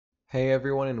Hey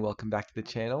everyone, and welcome back to the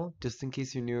channel. Just in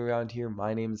case you're new around here,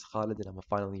 my name is Khalid and I'm a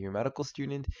final year medical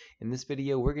student. In this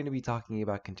video, we're going to be talking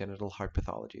about congenital heart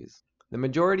pathologies. The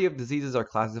majority of diseases are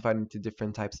classified into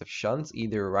different types of shunts,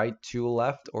 either right to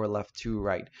left or left to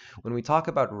right. When we talk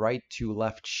about right to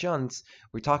left shunts,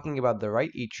 we're talking about the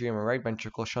right atrium or right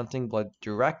ventricle shunting blood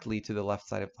directly to the left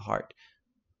side of the heart.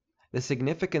 The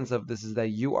significance of this is that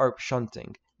you are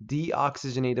shunting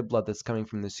deoxygenated blood that's coming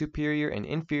from the superior and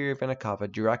inferior vena cava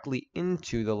directly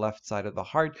into the left side of the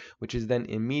heart, which is then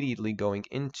immediately going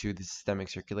into the systemic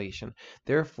circulation.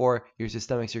 Therefore, your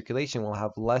systemic circulation will have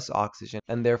less oxygen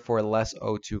and therefore less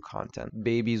O2 content.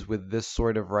 Babies with this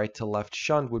sort of right to left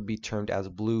shunt would be termed as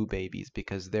blue babies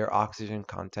because their oxygen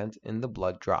content in the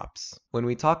blood drops. When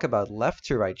we talk about left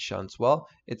to right shunts, well,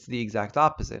 it's the exact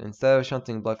opposite. Instead of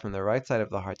shunting blood from the right side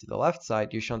of the heart to the left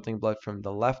side, you're shunting blood from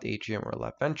the left atrium or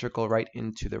left ventricle right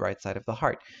into the right side of the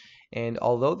heart. And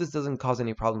although this doesn't cause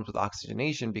any problems with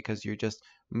oxygenation because you're just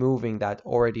moving that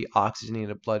already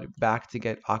oxygenated blood back to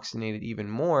get oxygenated even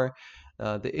more,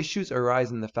 the issues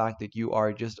arise in the fact that you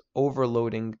are just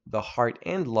overloading the heart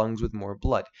and lungs with more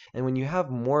blood. And when you have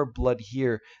more blood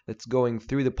here that's going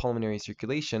through the pulmonary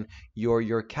circulation,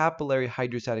 your capillary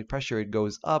hydrostatic pressure, it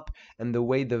goes up, and the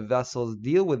way the vessels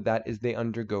deal with that is they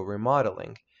undergo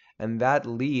remodeling. And that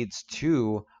leads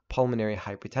to pulmonary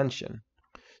hypertension.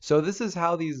 So this is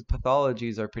how these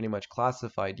pathologies are pretty much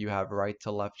classified. You have right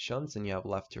to left shunts and you have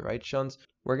left to right shunts.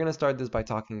 We're going to start this by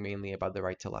talking mainly about the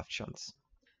right to left shunts.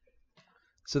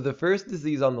 So the first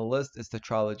disease on the list is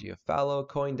Tetralogy of Fallot,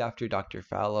 coined after Dr.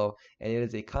 Fallot, and it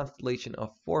is a constellation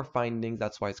of 4 findings.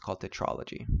 That's why it's called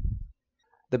tetralogy.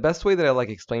 The best way that I like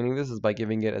explaining this is by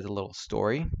giving it as a little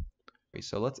story.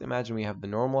 So let's imagine we have the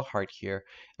normal heart here,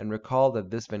 and recall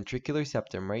that this ventricular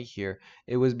septum right here,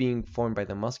 it was being formed by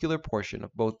the muscular portion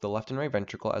of both the left and right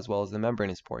ventricle as well as the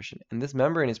membranous portion. And this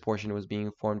membranous portion was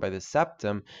being formed by the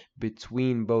septum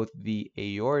between both the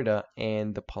aorta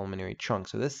and the pulmonary trunk.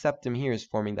 So this septum here is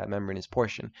forming that membranous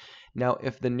portion. Now,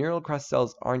 if the neural crest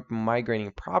cells aren't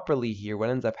migrating properly here, what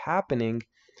ends up happening,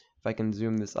 if I can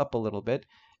zoom this up a little bit,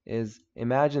 is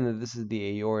imagine that this is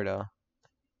the aorta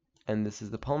and this is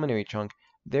the pulmonary trunk.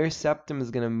 Their septum is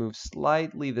going to move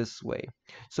slightly this way,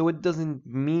 so it doesn't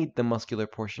meet the muscular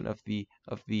portion of the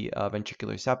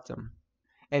ventricular septum.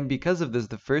 And because of this,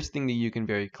 the first thing that you can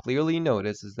very clearly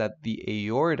notice is that the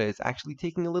aorta is actually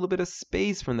taking a little bit of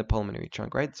space from the pulmonary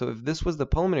trunk, right? So if this was the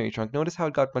pulmonary trunk, notice how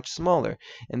it got much smaller,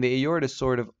 and the aorta is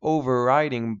sort of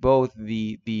overriding both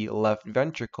the left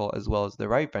ventricle as well as the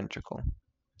right ventricle.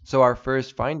 So our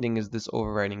first finding is this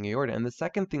overriding aorta. And the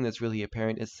second thing that's really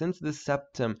apparent is since this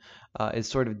septum is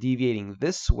sort of deviating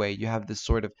this way, you have this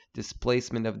sort of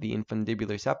displacement of the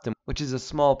infundibular septum, which is a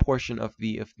small portion of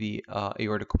the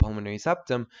aorticopulmonary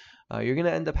septum. You're going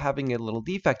to end up having a little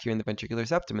defect here in the ventricular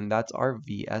septum, and that's our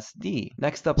VSD.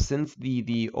 Next up, since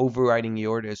the overriding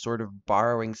aorta is sort of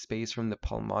borrowing space from the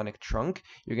pulmonic trunk,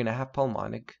 you're going to have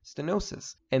pulmonic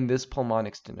stenosis. And this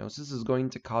pulmonic stenosis is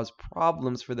going to cause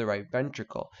problems for the right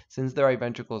ventricle. Since the right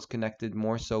ventricle is connected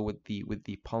more so with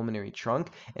the pulmonary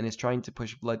trunk and is trying to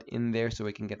push blood in there so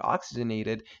it can get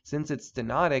oxygenated, since it's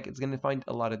stenotic, it's going to find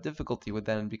a lot of difficulty with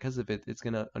that, and because of it, it's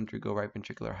going to undergo right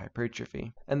ventricular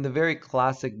hypertrophy. And the very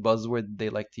classic buzzword they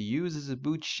like to use is a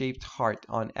boot-shaped heart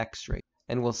on X-ray.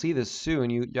 And we'll see this soon.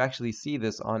 You actually see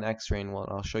this on X-ray, and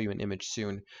I'll show you an image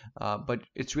soon. But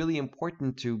it's really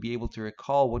important to be able to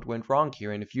recall what went wrong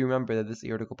here. And if you remember that this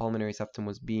aorticopulmonary septum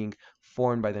was being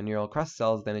formed by the neural crest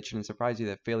cells, then it shouldn't surprise you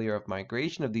that failure of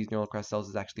migration of these neural crest cells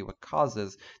is actually what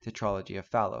causes Tetralogy of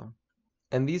Fallot.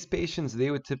 And these patients, they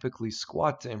would typically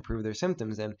squat to improve their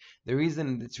symptoms. And the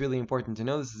reason it's really important to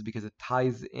know this is because it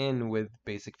ties in with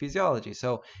basic physiology.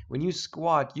 So when you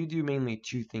squat, you do mainly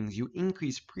 2 things. You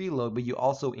increase preload, but you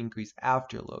also increase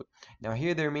afterload. Now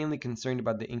here they're mainly concerned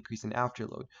about the increase in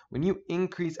afterload. When you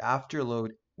increase afterload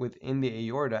within the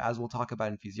aorta, as we'll talk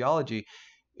about in physiology,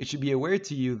 it should be aware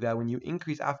to you that when you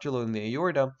increase afterload in the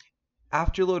aorta,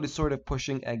 afterload is sort of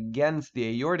pushing against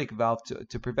the aortic valve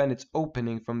to prevent its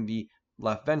opening from the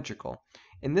left ventricle.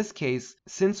 In this case,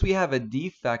 since we have a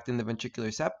defect in the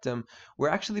ventricular septum, we're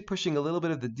actually pushing a little bit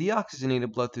of the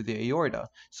deoxygenated blood through the aorta.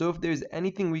 So if there's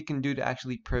anything we can do to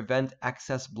actually prevent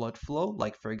excess blood flow,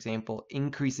 like for example,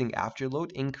 increasing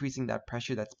afterload, increasing that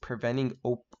pressure that's preventing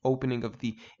opening of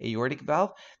the aortic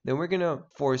valve, then we're going to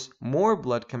force more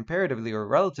blood comparatively or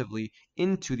relatively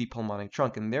into the pulmonic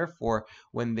trunk. And therefore,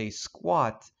 when they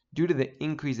squat, due to the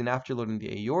increase in afterload in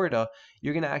the aorta,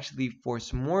 you're going to actually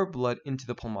force more blood into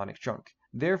the pulmonic trunk.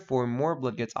 Therefore, more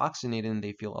blood gets oxygenated and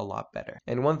they feel a lot better.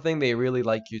 And one thing they really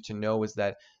like you to know is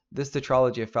that This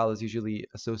tetralogy of Fallot is usually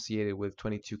associated with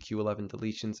 22q11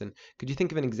 deletions, and could you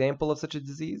think of an example of such a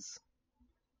disease?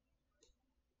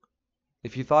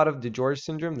 If you thought of DeGeorge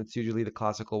syndrome, that's usually the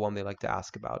classical one they like to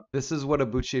ask about. This is what a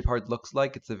boot-shaped heart looks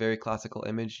like. It's a very classical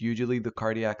image. Usually the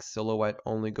cardiac silhouette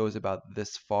only goes about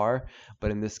this far, but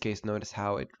in this case, notice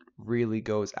how it really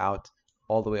goes out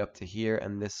all the way up to here,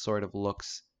 and this sort of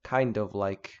looks kind of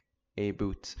like a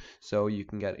boot, so you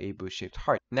can get a boot-shaped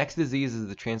heart. Next disease is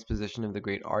the transposition of the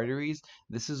great arteries.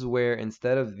 This is where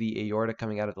instead of the aorta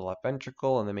coming out of the left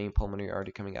ventricle and the main pulmonary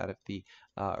artery coming out of the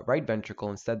right ventricle,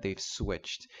 instead they've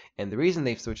switched. And the reason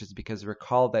they've switched is because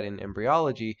recall that in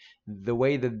embryology, the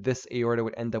way that this aorta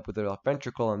would end up with the left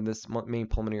ventricle and this main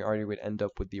pulmonary artery would end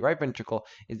up with the right ventricle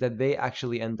is that they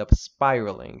actually end up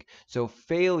spiraling. So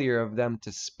failure of them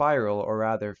to spiral, or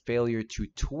rather failure to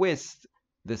twist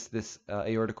this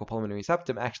aortical pulmonary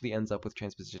septum, actually ends up with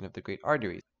transposition of the great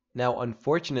arteries. Now,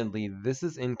 unfortunately, this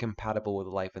is incompatible with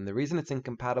life, and the reason it's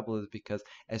incompatible is because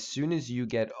as soon as you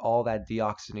get all that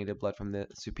deoxygenated blood from the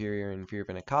superior and inferior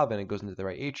vena cava and it goes into the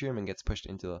right atrium and gets pushed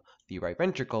into the right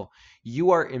ventricle,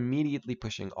 you are immediately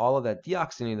pushing all of that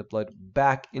deoxygenated blood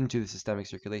back into the systemic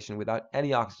circulation without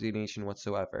any oxygenation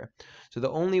whatsoever. So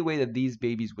the only way that these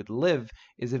babies would live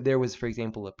is if there was, for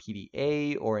example, a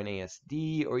PDA or an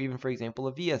ASD or even, for example,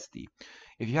 a VSD.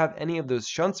 If you have any of those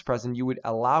shunts present, you would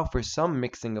allow for some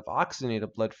mixing of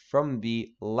oxygenated blood from the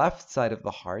left side of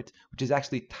the heart, which is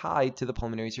actually tied to the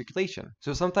pulmonary circulation.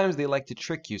 So sometimes they like to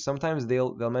trick you. Sometimes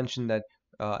they'll mention that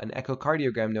an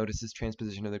echocardiogram notices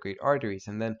transposition of the great arteries,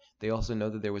 and then they also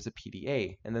know that there was a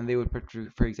PDA. And then they would put,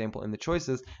 for example, in the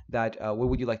choices that what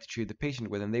would you like to treat the patient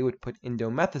with? And they would put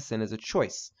indomethacin as a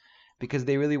choice because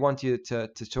they really want you to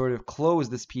sort of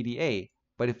close this PDA.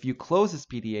 But if you close this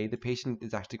PDA, the patient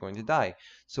is actually going to die.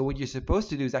 So what you're supposed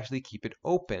to do is actually keep it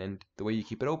open. And the way you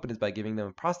keep it open is by giving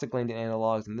them prostaglandin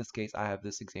analogs. In this case, I have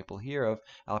this example here of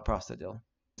alprostadil.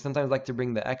 Sometimes like to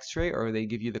bring the x-ray, or they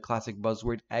give you the classic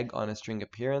buzzword egg on a string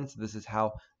appearance. This is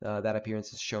how that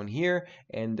appearance is shown here.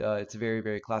 And it's very,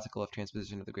 very classical of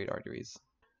transposition of the great arteries.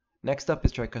 Next up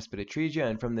is tricuspid atresia,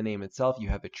 and from the name itself, you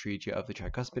have atresia of the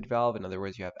tricuspid valve. In other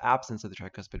words, you have absence of the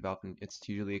tricuspid valve, and it's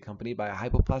usually accompanied by a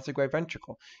hypoplastic right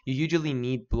ventricle. You usually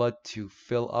need blood to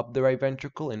fill up the right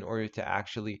ventricle in order to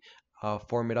actually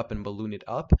form it up and balloon it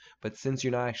up, but since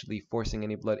you're not actually forcing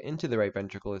any blood into the right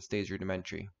ventricle, it stays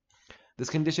rudimentary.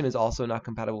 This condition is also not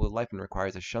compatible with life and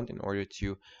requires a shunt in order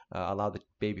to allow the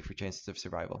baby for chances of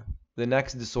survival. The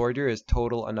next disorder is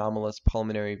total anomalous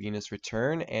pulmonary venous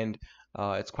return, and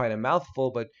it's quite a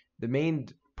mouthful, but the main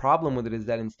problem with it is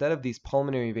that instead of these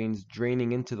pulmonary veins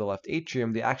draining into the left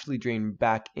atrium, they actually drain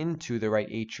back into the right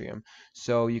atrium.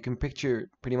 So you can picture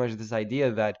pretty much this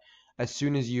idea that as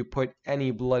soon as you put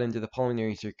any blood into the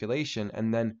pulmonary circulation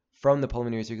and then from the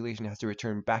pulmonary circulation it has to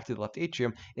return back to the left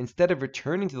atrium, instead of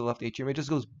returning to the left atrium, it just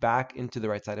goes back into the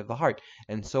right side of the heart,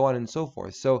 and so on and so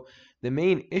forth. So the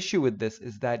main issue with this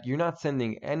is that you're not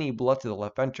sending any blood to the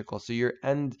left ventricle, so your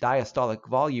end diastolic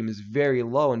volume is very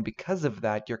low, and because of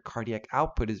that, your cardiac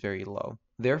output is very low.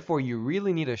 Therefore, you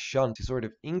really need a shunt to sort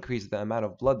of increase the amount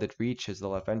of blood that reaches the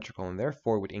left ventricle, and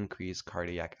therefore would increase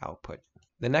cardiac output.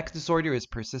 The next disorder is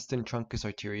persistent truncus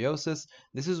arteriosus.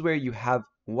 This is where you have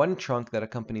one trunk that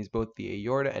accompanies both the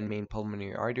aorta and main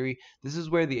pulmonary artery. This is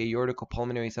where the aortical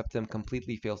pulmonary septum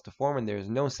completely fails to form and there is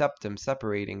no septum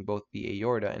separating both the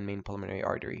aorta and main pulmonary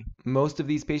artery. Most of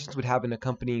these patients would have an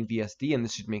accompanying VSD, and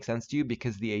this should make sense to you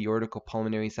because the aortical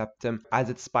pulmonary septum,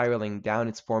 as it's spiraling down,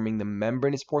 it's forming the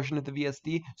membranous portion of the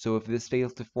VSD. So if this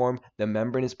fails to form, the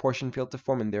membranous portion failed to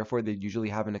form, and therefore they usually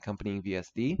have an accompanying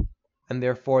VSD. And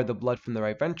therefore the blood from the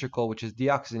right ventricle, which is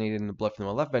deoxygenated, and the blood from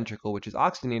the left ventricle, which is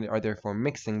oxygenated, are therefore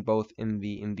mixing both in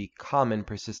the common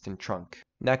persistent trunk.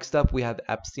 Next up, we have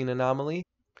Ebstein anomaly.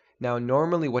 Now,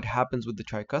 normally what happens with the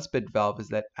tricuspid valve is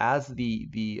that as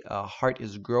the heart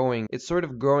is growing, it's sort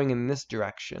of growing in this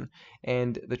direction.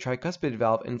 And the tricuspid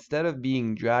valve, instead of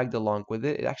being dragged along with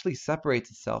it, it actually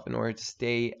separates itself in order to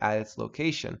stay at its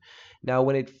location. Now,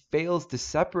 when it fails to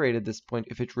separate at this point,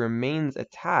 if it remains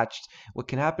attached, what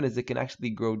can happen is it can actually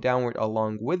grow downward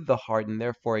along with the heart, and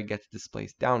therefore it gets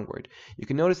displaced downward. You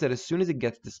can notice that as soon as it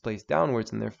gets displaced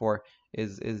downwards, and therefore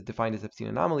is defined as Ebstein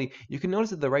anomaly, you can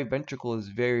notice that the right ventricle is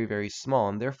very, very small,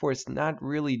 and therefore it's not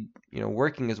really,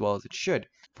 working as well as it should.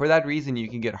 For that reason, you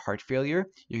can get heart failure,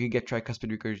 you can get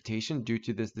tricuspid regurgitation due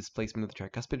to this displacement of the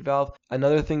tricuspid valve.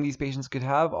 Another thing these patients could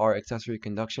have are accessory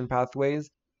conduction pathways.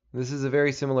 This is a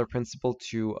very similar principle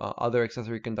to other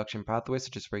accessory conduction pathways,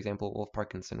 such as, for example,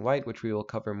 Wolff-Parkinson-White, which we will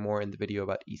cover more in the video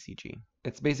about ECG.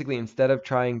 It's basically instead of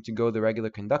trying to go the regular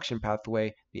conduction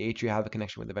pathway, the atria have a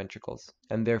connection with the ventricles,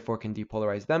 and therefore can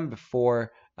depolarize them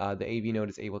before the AV node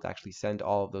is able to actually send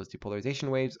all of those depolarization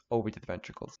waves over to the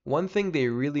ventricles. One thing they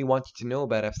really want you to know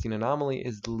about Ebstein anomaly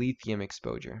is lithium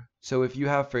exposure. So if you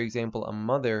have, for example, a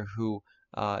mother who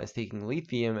is taking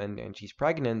lithium and she's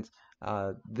pregnant,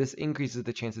 this increases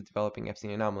the chance of developing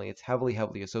Ebstein anomaly. It's heavily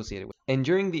associated with. And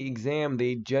during the exam,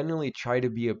 they generally try to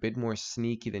be a bit more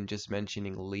sneaky than just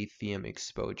mentioning lithium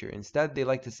exposure. Instead, they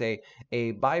like to say,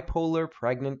 a bipolar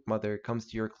pregnant mother comes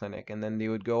to your clinic, and then they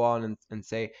would go on and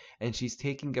say, and she's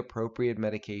taking appropriate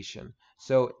medication.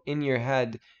 So in your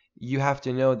head, you have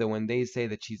to know that when they say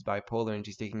that she's bipolar and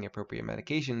she's taking appropriate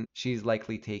medication, she's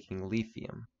likely taking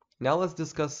lithium. Now let's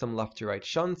discuss some left to right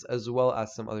shunts, as well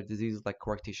as some other diseases like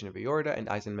coarctation of aorta and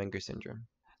Eisenmenger syndrome.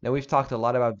 Now we've talked a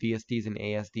lot about VSDs and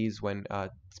ASDs when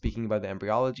speaking about the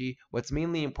embryology. What's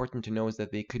mainly important to know is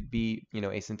that they could be,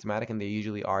 asymptomatic, and they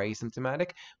usually are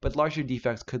asymptomatic, but larger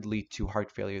defects could lead to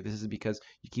heart failure. This is because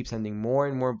you keep sending more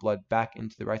and more blood back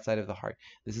into the right side of the heart.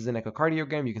 This is an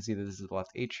echocardiogram. You can see that this is the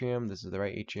left atrium, this is the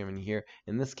right atrium, and here,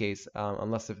 in this case,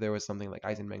 unless if there was something like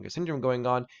Eisenmenger syndrome going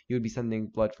on, you would be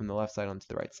sending blood from the left side onto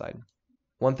the right side.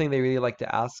 One thing they really like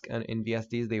to ask in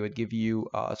VSDs, they would give you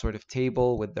a sort of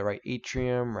table with the right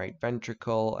atrium, right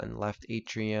ventricle, and left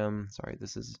atrium. Sorry,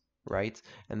 this is right,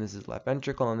 and this is left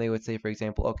ventricle. And they would say, for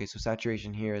example, okay, so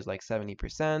saturation here is like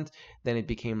 70%, then it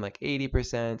became like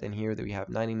 80%, and here that we have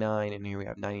 99, and here we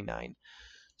have 99.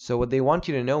 So what they want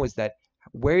you to know is that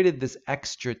where did this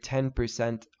extra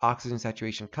 10% oxygen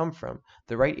saturation come from?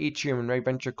 The right atrium and right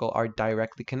ventricle are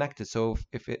directly connected. So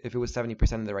if it was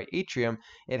 70% in the right atrium,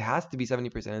 it has to be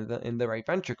 70% in the right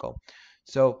ventricle.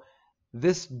 So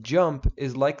this jump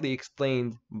is likely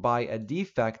explained by a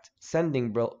defect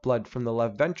sending blood from the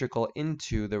left ventricle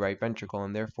into the right ventricle,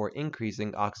 and therefore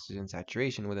increasing oxygen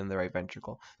saturation within the right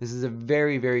ventricle. This is a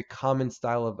very common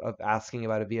style of asking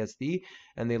about a VSD,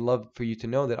 and they love for you to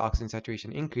know that oxygen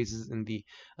saturation increases in the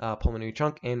pulmonary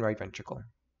trunk and right ventricle.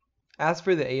 As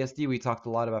for the ASD, we talked a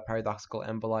lot about paradoxical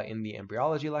emboli in the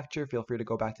embryology lecture. Feel free to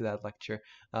go back to that lecture.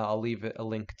 I'll leave a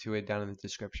link to it down in the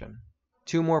description.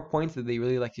 Two more points that they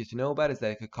really like you to know about is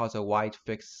that it could cause a wide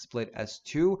fixed split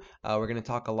S2. We're going to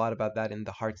talk a lot about that in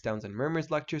the Hearts, Downs, and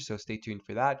Murmurs lecture, so stay tuned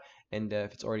for that. And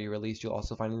if it's already released, you'll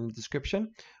also find it in the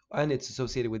description. And it's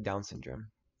associated with Down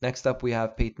syndrome. Next up, we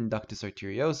have patent ductus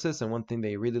arteriosus, and one thing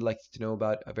they really like to know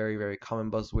about, a very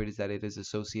common buzzword, is that it is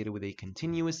associated with a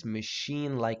continuous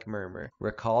machine-like murmur.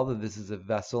 Recall that this is a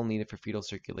vessel needed for fetal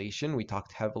circulation. We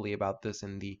talked heavily about this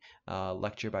in the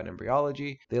lecture about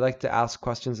embryology. They like to ask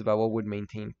questions about what would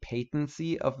maintain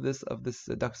patency of this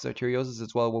ductus arteriosus,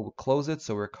 as well what would close it.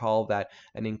 So recall that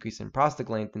an increase in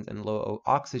prostaglandins and low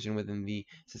oxygen within the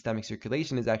systemic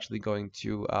circulation is actually going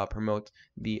to promote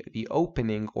the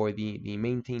opening or the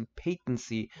maintain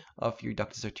patency of your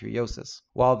ductus arteriosus,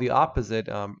 while the opposite,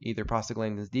 either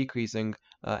prostaglandins decreasing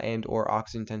and or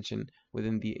oxygen tension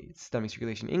within the systemic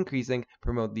circulation increasing,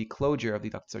 promote the closure of the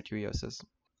ductus arteriosus.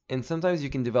 And sometimes you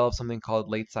can develop something called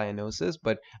late cyanosis,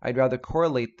 but I'd rather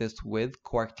correlate this with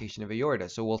coarctation of aorta.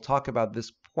 So we'll talk about this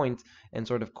point and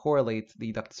sort of correlate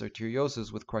the ductus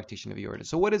arteriosus with coarctation of aorta.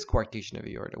 So what is coarctation of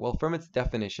aorta? Well, from its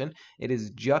definition, it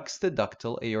is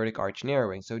juxtaductal aortic arch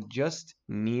narrowing. So just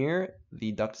near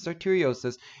the ductus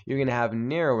arteriosus, you're going to have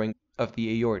narrowing of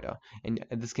the aorta. And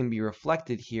this can be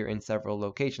reflected here in several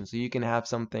locations. So you can have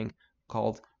something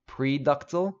called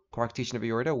preductal coarctation of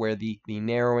aorta, where the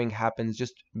narrowing happens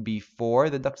just before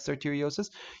the ductus arteriosus.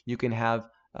 You can have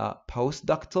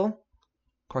postductal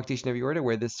coarctation of aorta,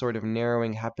 where this sort of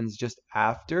narrowing happens just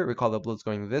after. Recall the blood's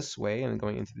going this way and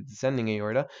going into the descending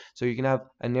aorta. So you can have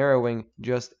a narrowing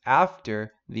just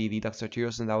after the ductus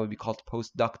arteriosus, and that would be called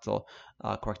postductal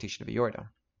coarctation of aorta.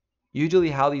 Usually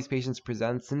how these patients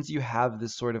present, since you have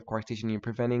this sort of coarctation, you're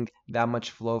preventing that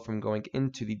much flow from going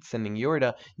into the descending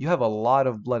aorta, you have a lot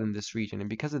of blood in this region. And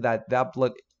because of that, that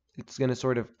blood, it's going to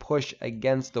sort of push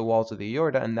against the walls of the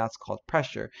aorta, and that's called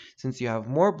pressure. Since you have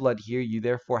more blood here, you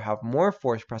therefore have more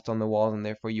force pressed on the walls, and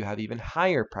therefore you have even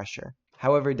higher pressure.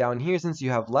 However, down here, since you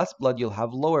have less blood, you'll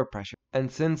have lower pressure. And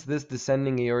since this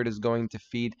descending aorta is going to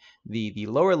feed the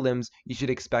lower limbs, you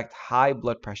should expect high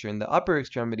blood pressure in the upper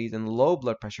extremities and low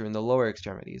blood pressure in the lower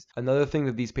extremities. Another thing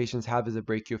that these patients have is a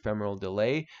brachiofemoral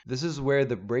delay. This is where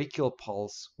the brachial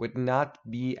pulse would not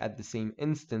be at the same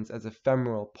instance as a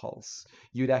femoral pulse.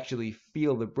 You'd actually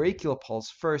feel the brachial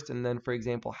pulse first, and then, for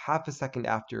example, half a second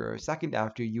after or a second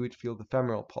after, you would feel the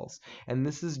femoral pulse. And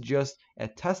this is just a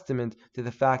testament to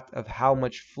the fact of how how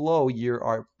much flow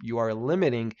you are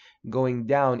limiting going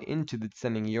down into the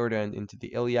descending aorta and into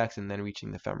the iliacs and then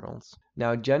reaching the femorals.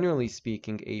 Now, generally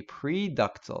speaking, a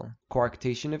preductal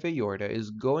coarctation of aorta is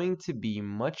going to be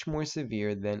much more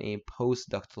severe than a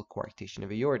postductal coarctation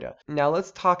of aorta. Now,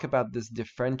 let's talk about this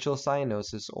differential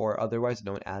cyanosis, or otherwise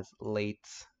known as late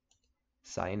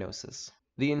cyanosis.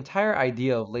 The entire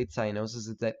idea of late cyanosis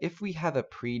is that if we have a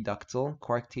preductal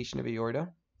coarctation of aorta,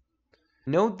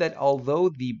 note that although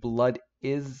the blood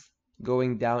is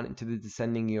going down into the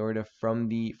descending aorta from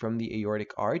the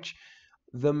aortic arch,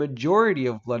 the majority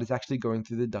of blood is actually going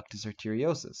through the ductus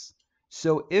arteriosus.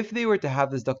 So if they were to have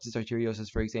this ductus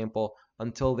arteriosus, for example,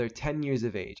 until they're 10 years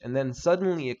of age, and then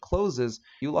suddenly it closes,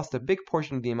 you lost a big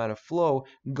portion of the amount of flow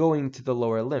going to the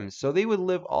lower limbs. So they would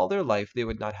live all their life, they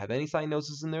would not have any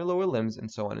cyanosis in their lower limbs, and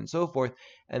so on and so forth,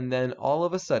 and then all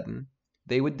of a sudden,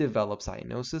 they would develop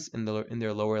cyanosis in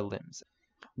their lower limbs.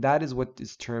 That is what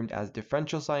is termed as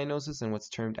differential cyanosis and what's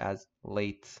termed as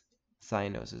late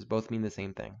cyanosis. Both mean the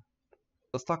same thing.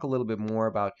 Let's talk a little bit more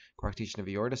about coarctation of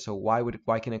aorta. So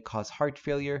why can it cause heart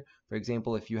failure? For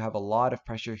example, if you have a lot of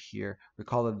pressure here,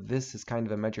 recall that this is kind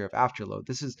of a measure of afterload.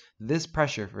 This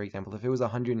pressure, for example, if it was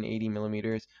 180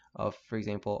 millimeters of, for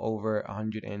example, over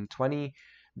 120,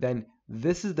 then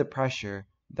this is the pressure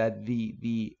that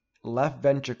the left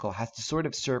ventricle has to sort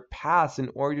of surpass in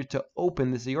order to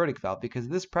open this aortic valve, because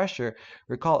this pressure,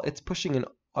 recall, it's pushing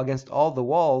against all the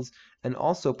walls and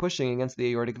also pushing against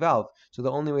the aortic valve. So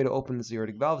the only way to open this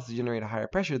aortic valve is to generate a higher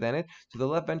pressure than it. So the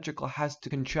left ventricle has to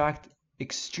contract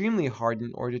extremely hard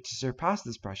in order to surpass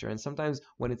this pressure. And sometimes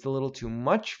when it's a little too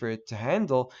much for it to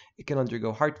handle, it can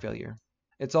undergo heart failure.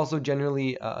 It's also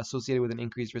generally associated with an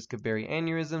increased risk of Barry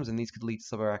aneurysms, and these could lead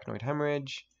to subarachnoid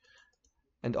hemorrhage.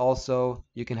 And also,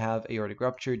 you can have aortic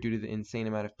rupture due to the insane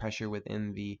amount of pressure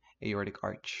within the aortic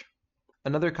arch.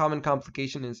 Another common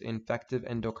complication is infective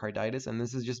endocarditis, and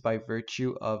this is just by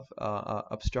virtue of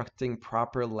obstructing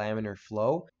proper laminar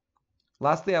flow.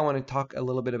 Lastly, I want to talk a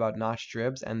little bit about notched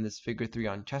ribs and this figure 3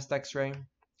 on chest x-ray.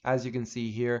 As you can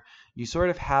see here, you sort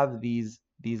of have these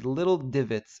little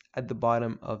divots at the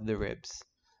bottom of the ribs.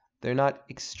 They're not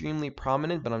extremely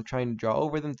prominent, but I'm trying to draw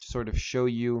over them to sort of show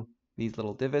you these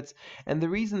little divots. And the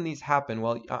reason these happen,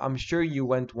 well, I'm sure you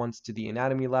went once to the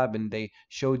anatomy lab and they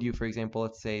showed you, for example,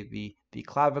 let's say the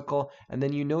clavicle, and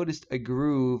then you noticed a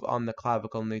groove on the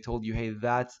clavicle and they told you, hey,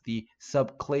 that's the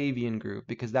subclavian groove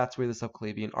because that's where the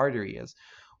subclavian artery is.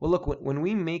 Well, look, when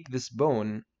we make this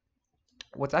bone,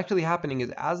 what's actually happening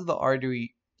is as the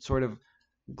artery sort of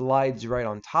glides right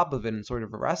on top of it and sort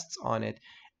of rests on it,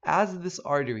 as this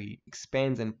artery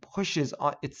expands and pushes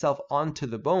itself onto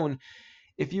the bone,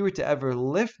 if you were to ever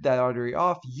lift that artery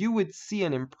off, you would see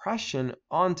an impression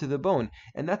onto the bone.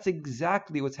 And that's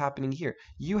exactly what's happening here.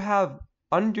 You have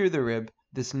under the rib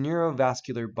this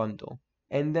neurovascular bundle.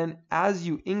 And then as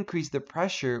you increase the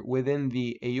pressure within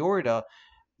the aorta,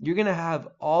 you're going to have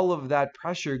all of that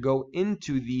pressure go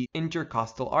into the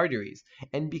intercostal arteries.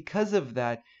 And because of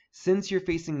that, since you're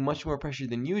facing much more pressure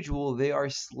than usual, they are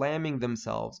slamming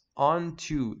themselves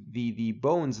onto the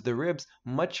bones, the ribs,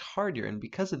 much harder. And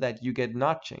because of that, you get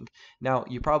notching. Now,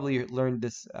 you probably learned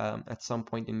this at some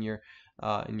point in your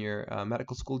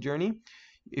medical school journey.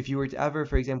 If you were to ever,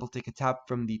 for example, take a tap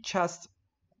from the chest,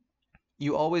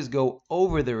 you always go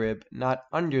over the rib, not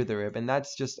under the rib. And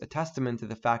that's just a testament to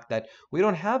the fact that we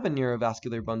don't have a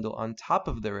neurovascular bundle on top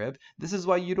of the rib. This is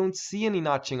why you don't see any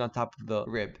notching on top of the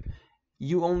rib.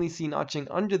 You only see notching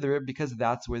under the rib because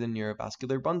that's where the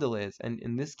neurovascular bundle is. And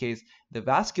in this case, the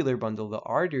vascular bundle, the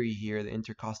artery here, the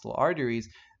intercostal arteries,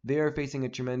 they are facing a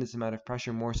tremendous amount of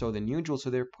pressure, more so than usual.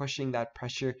 So they're pushing that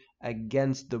pressure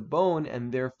against the bone,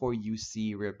 and therefore you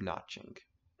see rib notching.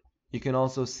 You can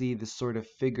also see this sort of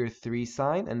figure 3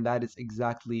 sign, and that is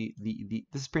exactly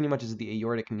this pretty much is the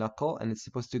aortic knuckle, and it's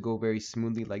supposed to go very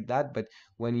smoothly like that, but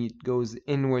when it goes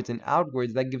inwards and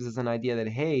outwards, that gives us an idea that,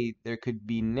 hey, there could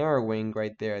be narrowing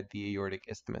right there at the aortic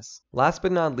isthmus. Last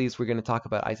but not least, we're going to talk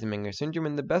about Eisenmenger Syndrome,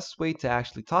 and the best way to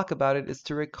actually talk about it is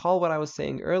to recall what I was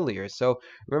saying earlier. So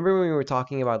remember when we were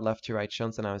talking about left to right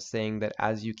shunts, and I was saying that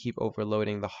as you keep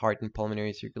overloading the heart and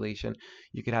pulmonary circulation,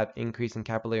 you could have increase in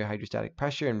capillary hydrostatic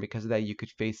pressure, and because of that you could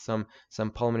face some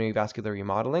pulmonary vascular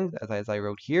remodeling, as I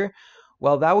wrote here.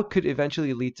 Well, that could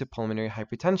eventually lead to pulmonary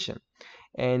hypertension.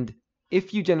 And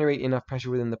if you generate enough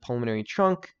pressure within the pulmonary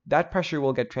trunk, that pressure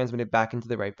will get transmitted back into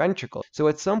the right ventricle. So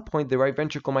at some point, the right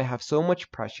ventricle might have so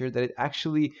much pressure that it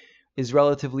actually is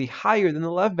relatively higher than the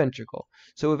left ventricle.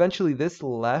 So eventually this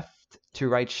left to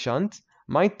right shunt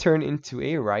might turn into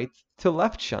a right to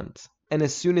left shunt. And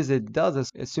as soon as it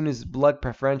does, as soon as blood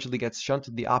preferentially gets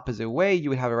shunted the opposite way, you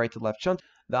would have a right to left shunt.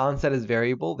 The onset is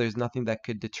variable. There's nothing that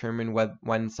could determine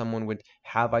when someone would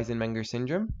have Eisenmenger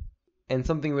syndrome. And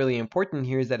something really important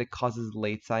here is that it causes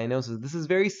late cyanosis. This is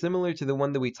very similar to the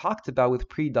one that we talked about with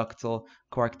preductal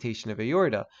coarctation of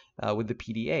aorta with the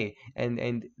PDA.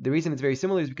 And the reason it's very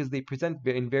similar is because they present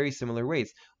in very similar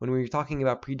ways. When we're talking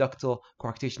about preductal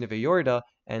coarctation of aorta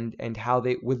and how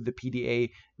they, with the PDA,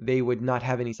 they would not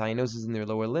have any cyanosis in their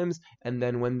lower limbs, and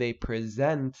then when they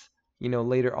present,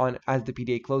 later on as the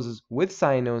PDA closes with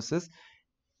cyanosis,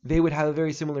 they would have a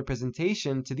very similar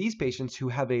presentation to these patients who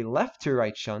have a left to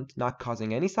right shunt, not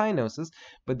causing any cyanosis,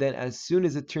 but then as soon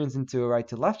as it turns into a right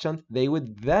to left shunt, they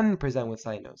would then present with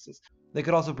cyanosis. They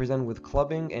could also present with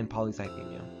clubbing and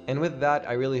polycythemia. And with that,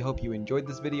 I really hope you enjoyed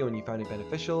this video and you found it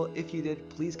beneficial. If you did,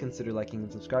 please consider liking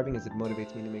and subscribing, as it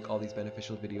motivates me to make all these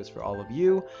beneficial videos for all of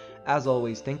you. As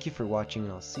always, thank you for watching,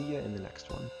 and I'll see you in the next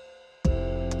one.